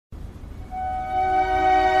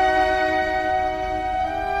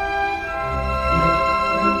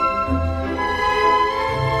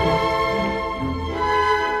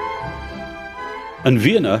In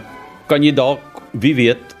Wene kan jy dalk, wie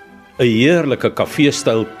weet, 'n heerlike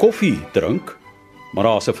kafeestyl koffie drink, maar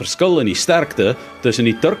daar's 'n verskil in die sterkte tussen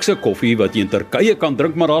die Turkse koffie wat jy in Turke kan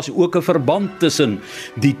drink, maar daar's ook 'n verband tussen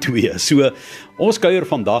die twee. So, ons kuier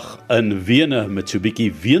vandag in Wene met so 'n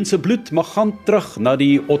bietjie Weense bloed, maar gaan terug na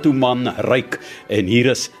die Ottoman Ryk. En hier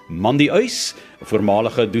is Mandie Uys, 'n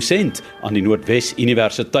voormalige dosent aan die Noordwes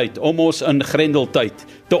Universiteit, om ons in grendeltyd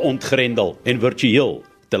te ontgrendel en virtueel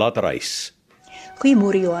te laat reis.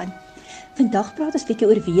 Goeiemôre Johan. Vandag praat ons 'n bietjie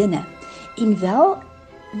oor Wene. En wel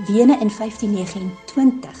Wene in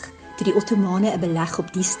 1529, toe die Ottomane 'n beleg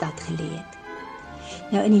op die stad gelê het.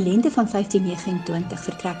 Nou in die lente van 1529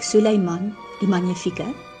 vertrek Suleiman die Magnifieke,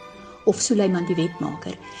 of Suleiman die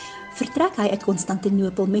Wetmaker, vertrek hy uit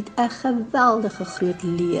Konstantinopel met 'n geweldige groot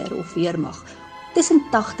leer of weermag, tussen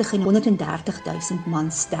 80 en 130.000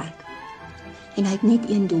 man sterk. En hy het net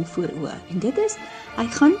een doel voor oë, en dit is, hy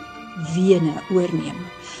gaan Wene oorneem.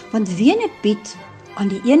 Want Wene bied aan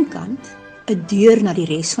die een kant 'n deur na die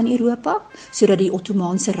res van Europa, sodat die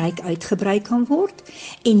Ottomaanse Ryk uitgebrei kan word,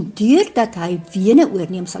 en deurdat hy Wene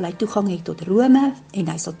oorneem, sal hy toegang hê tot Rome, en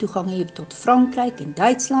hy sal toegang hê tot Frankryk en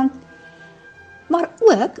Duitsland. Maar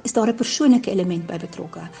ook is daar 'n persoonlike element by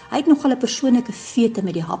betrokke. Hy het nogal 'n persoonlike vete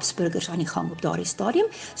met die Habsburgers aan die gang op daardie stadium,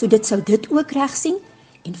 so dit sou dit ook reg sien,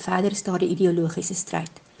 en verder is daar 'n ideologiese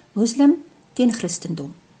stryd. Moslim teen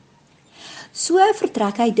Christendom. So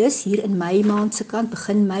vertrek hy dus hier in Mei maand se kant,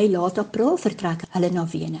 begin Mei, laat April, vertrek hulle na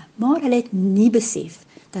Wene. Maar hulle het nie besef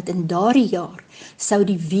dat in daardie jaar sou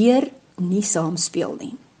die weer nie saamspeel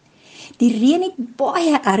nie. Die reën het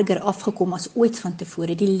baie erger afgekom as ooit van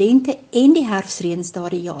tevore. Die lente en die herfsreëns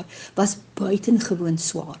daardie jaar was buitengewoon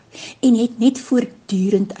swaar en het net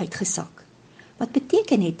voortdurend uitgesak. Wat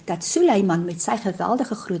beteken het dat Suleiman met sy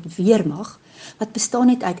geweldige groot weermag, wat bestaan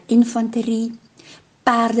het uit infanterie,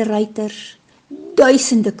 perderuiters,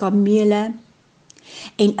 duisende kamele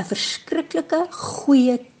en 'n verskriklike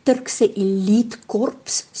goeie Turkse elite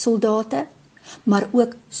korps soldate, maar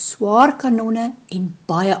ook swaar kanonne en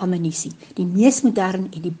baie ammunisie, die mees moderne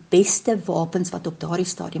en die beste wapens wat op daardie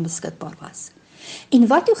stadium beskikbaar was. En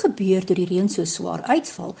wat toe gebeur toe die reën so swaar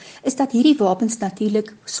uitval, is dat hierdie wapens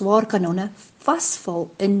natuurlik, swaar kanonne,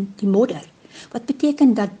 vasval in die modder, wat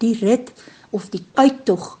beteken dat die rit of die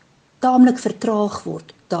uittog taamlik vertraag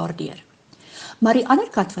word daardeur. Maar die ander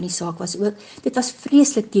kant van die saak was ook, dit was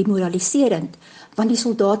vreeslik demoraliserend, want die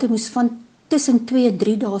soldate moes van tussen 2 en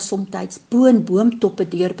 3 dae somtyds bo in boomtoppe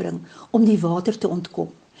deurbring om die water te ontkom.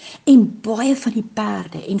 En baie van die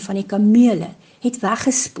perde en van die kamele het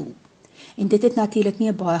weggespoel. En dit het natuurlik nie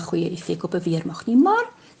 'n baie goeie effek op 'n weermag nie, maar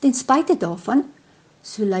ten spyte daarvan,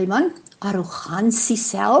 Suleiman, arrogansie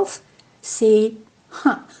self, sê,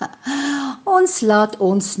 ons laat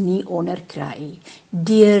ons nie onderkry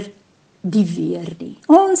deur die weer nie.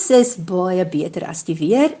 Ons is baie beter as die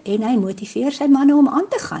weer, en hy motiveer sy manne om aan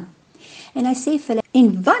te gaan. En hy sê vir hulle,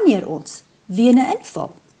 en wanneer ons Wene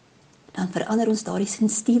inval, dan verander ons daardie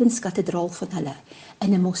Sint Stephen's kathedraal van hulle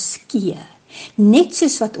in 'n moskee, net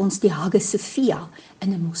soos wat ons die Hagia Sophia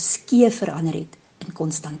in 'n moskee verander het in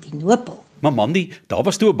Konstantinopel. Maar Mandie, daar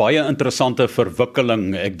was toe 'n baie interessante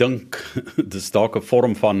verwikkeling. Ek dink, dis dalk 'n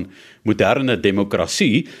vorm van moderne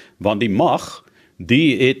demokrasie, want die mag,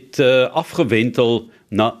 die het afgewentel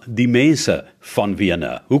na die mense van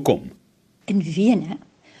Wene. Hoekom? In Wene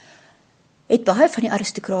het baie van die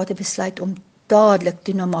aristokrate besluit om dadelik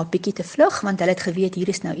toe nou maar 'n bietjie te vlug, want hulle het geweet hier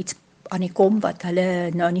is nou iets aan die kom wat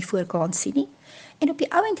hulle nou nie voorkant sien nie. En op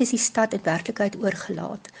die ouend is die stad in werklikheid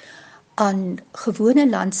oorgelaat aan gewone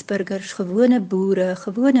landsburgers, gewone boere,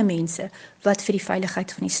 gewone mense wat vir die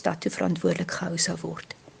veiligheid van die stad toe verantwoordelik gehou sou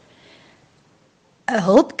word. 'n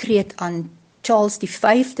Hulpkreet aan Charles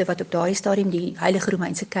V, wat op daardie stadium die Heilige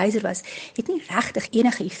Romeinse keiser was, het nie regtig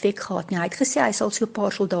enige effek gehad nie. Hy het gesê hy sal so 'n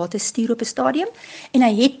paar soldate stuur op 'n stadium, en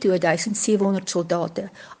hy het toe 1700 soldate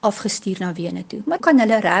afgestuur na Wene toe. Maar kan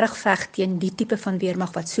hulle regtig veg teen die tipe van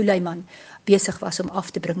weermag wat Suleiman besig was om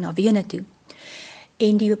af te bring na Wene toe?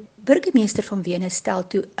 En die burgemeester van Wene stel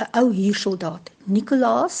toe 'n ou huursoldaat,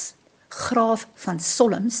 Nicolaas, graaf van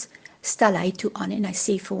Solms, stel hy toe aan, en hy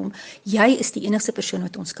sê vir hom, jy is die enigste persoon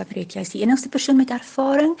wat ons kan red, jy is die enigste persoon met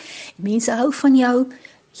ervaring, mense hou van jou,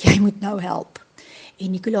 jy moet nou help.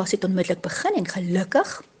 En Nicolaas het onmiddellik begin, en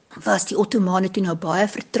gelukkig was die Ottomane toe nou baie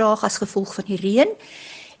vertraag as gevolg van die reën,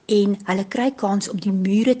 en hulle kry kans om die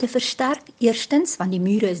mure te versterk, eerstens, want die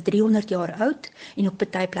mure is 300 jaar oud, en op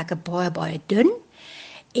party plekke baie dun,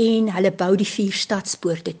 en hulle bou die 4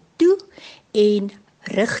 stadspoorte toe, en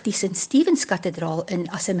rig die St. Stephen's kathedraal in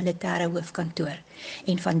as 'n militêre hoofkantoor.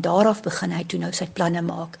 En van daar af begin hy toe nou sy planne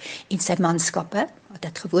maak en sy manskappe, wat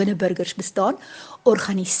uit gewone burgers bestaan,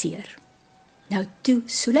 organiseer. Nou toe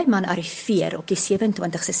Suleiman arriveer op die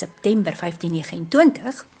 27ste September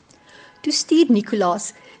 1529, toe stuur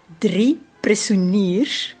Nicolaas 3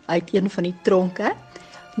 prisoniers uit een van die tronke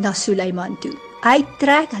na Suleiman toe. Hy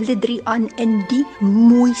trek hulle 3 aan in die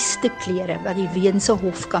mooiste klere wat die Weense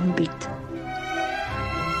hof kan bied.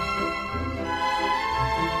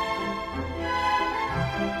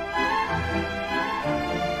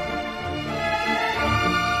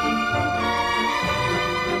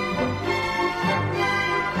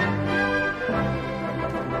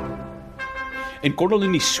 En kon hulle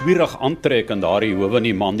nie swierig aantrek in daardie howe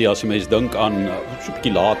nie, Mandie, as jy mens dink aan so 'n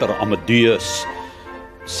bietjie later Amadeus,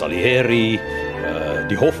 Salieri,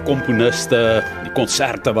 die hofkomponiste, die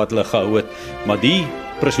konserte wat hulle gehou het, maar die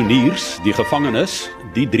prisoniers, die gevangenes,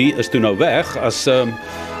 die 3 is toe nou weg as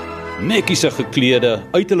netjies geklede,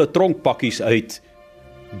 uit hulle tronkpakkies uit,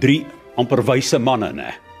 3 amper wyse manne,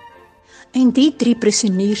 né? En die 3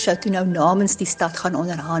 prisoniers sou toe nou namens die stad gaan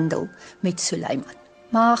onderhandel met Suleiman.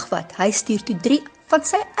 Maar ag wat, hy stuur toe 3 van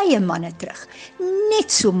sy eie manne terug,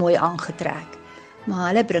 net so mooi aangetrek.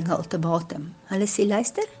 Maar hulle bring 'n ultimatum. Hulle sê,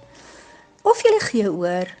 luister, of julle gee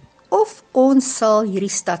oor, of ons sal hierdie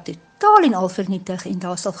stad totaal en al vernietig en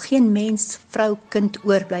daar sal geen mens, vrou, kind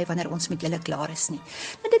oorbly wanneer ons met julle klaar is nie.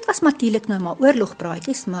 Nou dit was natuurlik nou maar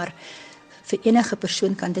oorlogpraatjies, maar vir enige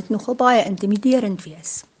persoon kan dit nogal baie intimiderend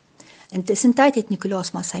wees. Intussen tyd het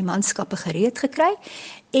Nicolaas maar sy manskappe gereed gekry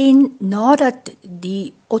en nadat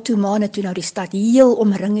die Ottomane toe nou die stad heel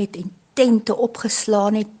omring het en tente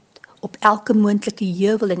opgeslaan het op elke moontlike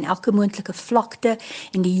heuwel en elke moontlike vlakte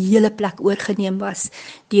en die hele plek oorgeneem was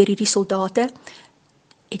deur hierdie soldate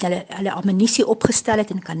en hulle ammunisie opgestel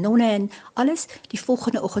het en kanonne en alles, die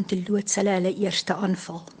volgende oggend te loods hulle eerste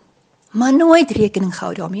aanval. Maar nooit rekening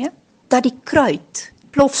gehou daarmee dat die kruit,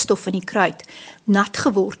 plofstof in die kruit, nat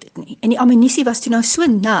geword het nie. En die ammunisie was toe nou so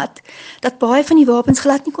nat, dat baie van die wapens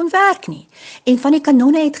glad nie kon werk nie. En van die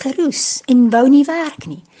kanonne het geroes, en wou nie werk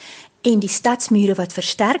nie. En die stadsmure wat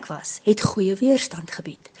versterk was, het goeie weerstand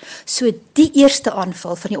gebied. So die eerste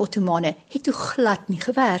aanval van die Ottomane het toe glad nie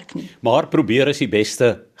gewerk nie. Maar probeer is die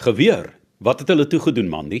beste geweer. Wat het hulle toe gedoen,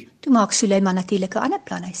 Mandie? Toe maak Suleiman natuurlik 'n ander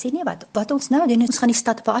plan. Hy sê nee, wat ons nou doen, ons gaan die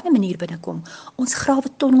stad op 'n ander manier binnekom. Ons grawe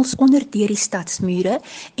tonnels onder deur die stadsmure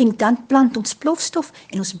en dan plant ons plofstof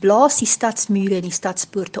en ons blaas die stadsmure en die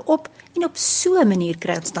stadspoorte op en op so 'n manier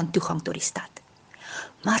kry ons dan toegang tot die stad.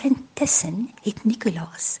 Maar intussen het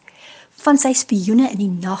Nicolaas van sy spioene in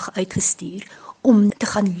die nag uitgestuur om te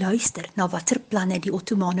gaan luister na watter planne die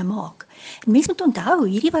Ottomane maak. En mense moet onthou,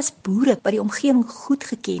 hierdie was boere wat die omgewing goed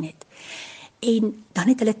geken het. En dan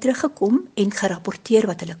het hulle teruggekom en gerapporteer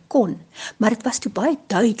wat hulle kon. Maar dit was toe baie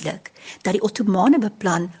duidelik dat die Ottomane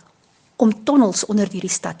beplan om tonnels onder die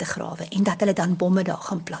stad te grawe en dat hulle dan bomme daar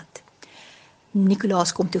gaan plant.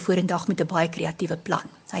 Nicolaas kom toe vorendag met 'n baie kreatiewe plan.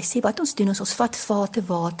 Hy sê wat ons doen is ons vat vate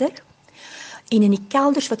water en in die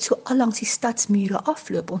kelders wat so al langs die stadsmure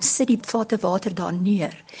afloop, ons sit die vate water daar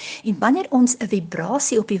neer. En wanneer ons 'n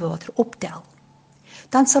vibrasie op die water optel,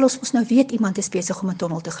 dan sal ons nou weet iemand is besig om 'n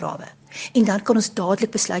tonnel te grawe. En dan kan ons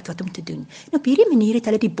dadelik besluit wat om te doen. En op hierdie manier het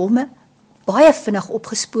hulle die bomme baie vinnig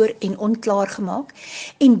opgespoor en onklaar gemaak.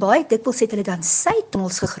 En baie dikwels het hulle dan sy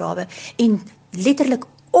tonnels gegrawe en letterlik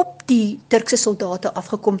op die Turkse soldate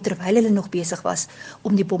afgekom terwyl hulle nog besig was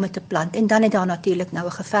om die bomme te plant. En dan het daar natuurlik nou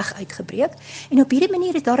 'n geveg uitgebreek. En op hierdie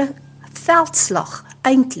manier het daar 'n veldslag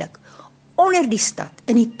eintlik onder die stad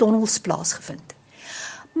in die tonnels plaasgevind.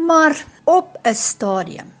 Maar op 'n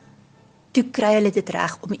stadium, toe kry hulle dit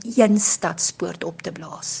reg om een stadspoort op te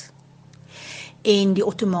blaas. En die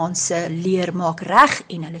Ottomaanse leer maak reg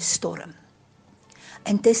en hulle storm.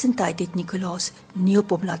 Intussen tyd het Nicolaas nie op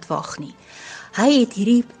hom laat wag nie. Hy het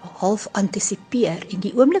hierdie half antisipeer en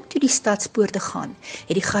die oomblik toe die stadspoorte gaan,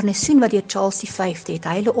 het die garnisoen wat deur Charles V het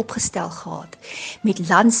hy hulle opgestel gehad met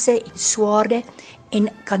lanse en swaarde en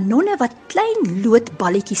kanonne wat klein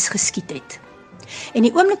loodballetjies geskiet het. En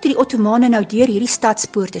die oomblik toe die Ottomane nou deur hierdie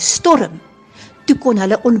stadspoorte storm, toe kon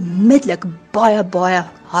hulle onmiddellik baie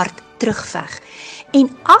hard terugveg. En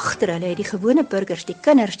agter hulle het die gewone burgers, die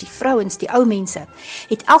kinders, die vrouens, die ou mense,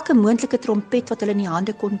 het elke moontlike trompet wat hulle in die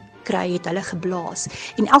hande kon kry, het hulle geblaas.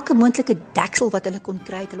 En elke moontlike deksel wat hulle kon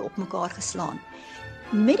kry, het hulle op mekaar geslaan.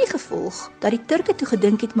 Met die gevolg dat die Turke toe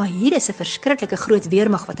gedink het, maar hier is 'n verskriklike groot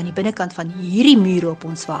weermag wat aan die binnekant van hierdie mure op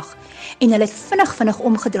ons wag. En hulle het vinnig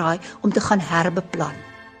omgedraai om te gaan herbeplan.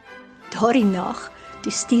 Daardie nag,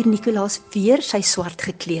 toe stuur Nicolaas weer sy swart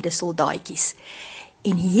geklede soldaatjies.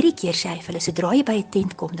 En hierdie keer sê hy vir hulle, sodra jy by 'n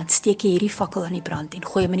tent kom, dan steek jy hierdie fakkel aan die brand en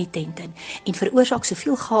gooi hom in die tent in en veroorsaak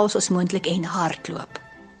soveel chaos as moontlik en hardloop.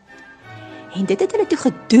 En dit het hulle toe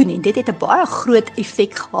gedoen en dit het 'n baie groot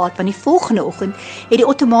effek gehad, want die volgende oggend het die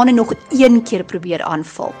Ottomane nog 1 keer probeer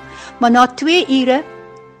aanval. Maar na 2 ure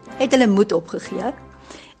het hulle moed opgegee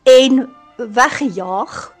en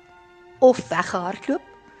weggejaag of weggehardloop.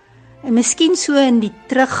 En miskien so in die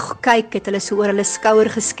terugkyk het hulle so oor hulle skouer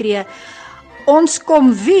geskree, ons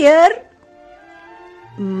kom weer,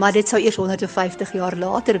 maar dit sou eers 150 jaar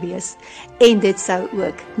later wees en dit sou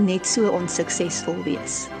ook net so onsuksesvol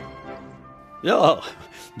wees. Ja,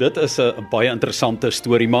 dit is 'n baie interessante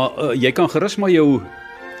storie, maar jy kan gerus maar jou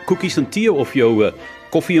koekies en tee of jou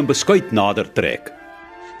koffie en beskuit nader trek.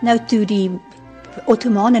 Nou toe die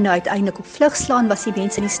Ottomane nou uiteindelik op vlug slaan, was die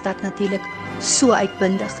mense in die stad natuurlik so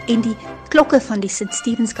uitbundig en die klokke van die St.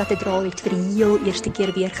 Stephen's kathedraal het vir die heel eerste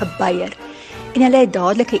keer weer gebeier en hulle het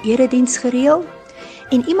dadelik 'n erediens gereël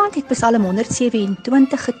en iemand het Psalm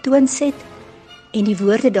 127 getoonset en die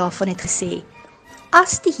woorde daarvan het gesê: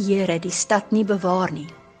 As die Here die stad nie bewaar nie,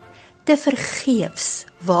 te vergeefs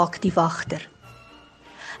waak die wagter.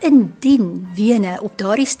 Indien Wene op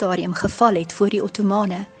daardie stadium geval het voor die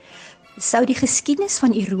Ottomane, sou die geskiedenis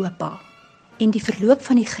van Europa en die verloop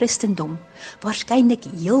van die Christendom waarskynlik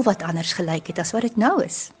heel wat anders gelyk het as wat dit nou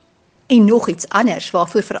is. En nog iets anders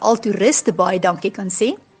waarvoor veral toeriste baie dankie kan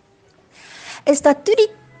sê, is dat toe die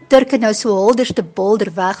Turke nou so holderste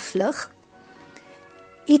bolder wegvlug,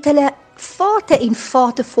 het hulle vate en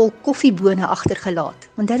vate vol koffiebone agtergelaat,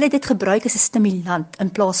 want hulle het dit gebruik as 'n stimulant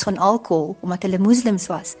in plaas van alkohol, omdat hulle moslems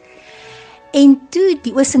was. En toe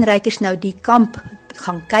die Oostenrykers nou die kamp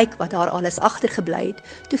gaan kyk wat daar alles agtergebly het,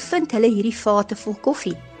 toe vind hulle hierdie vate vol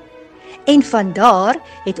koffie. En vandaar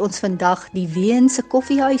het ons vandag die Weense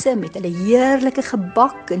koffiehuise met hulle heerlike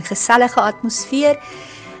gebak en gesellige atmosfeer,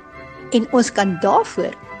 en ons kan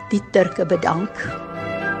daarvoor die Turke bedank.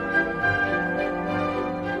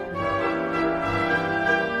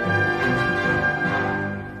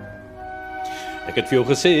 Ek het vir jou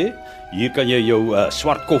gesê, hier kan jy jou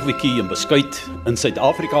swart koffietjie en beskuit in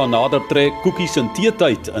Suid-Afrika nader trek, koekies en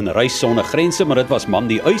teetyd in reis sonder grense, maar dit was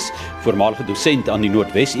Mandie Uys, voormalige dosent aan die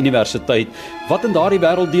Noordwes Universiteit, wat in daardie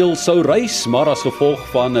wêrelddeel sou reis, maar as gevolg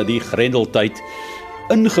van die grendeltyd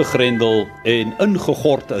ingegrendel en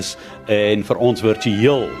ingegord is en vir ons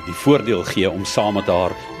virtueel die voordeel gee om saam met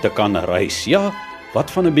haar te kan reis. Ja,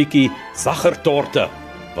 wat van 'n bietjie sachertorte,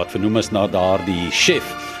 wat vernoem is na daardie chef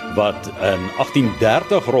wat in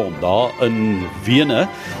 1830 rond daar in Wene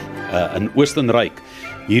in Oostenryk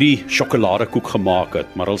hierdie sjokoladekoek gemaak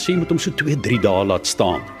het, maar hulle sê jy moet hom so 2-3 dae laat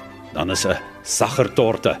staan. Dan is 'n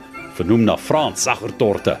sachertorte, vernoem na Frans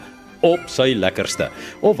sachertorte, op sy lekkerste.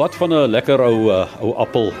 Of wat van 'n lekker ou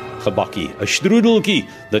appelgebakkie, 'n strudeltjie,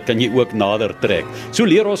 dit kan jy ook nader trek. So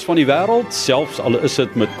leer ons van die wêreld, selfs al is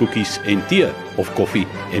dit met koekies en tee of koffie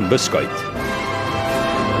en beskuit.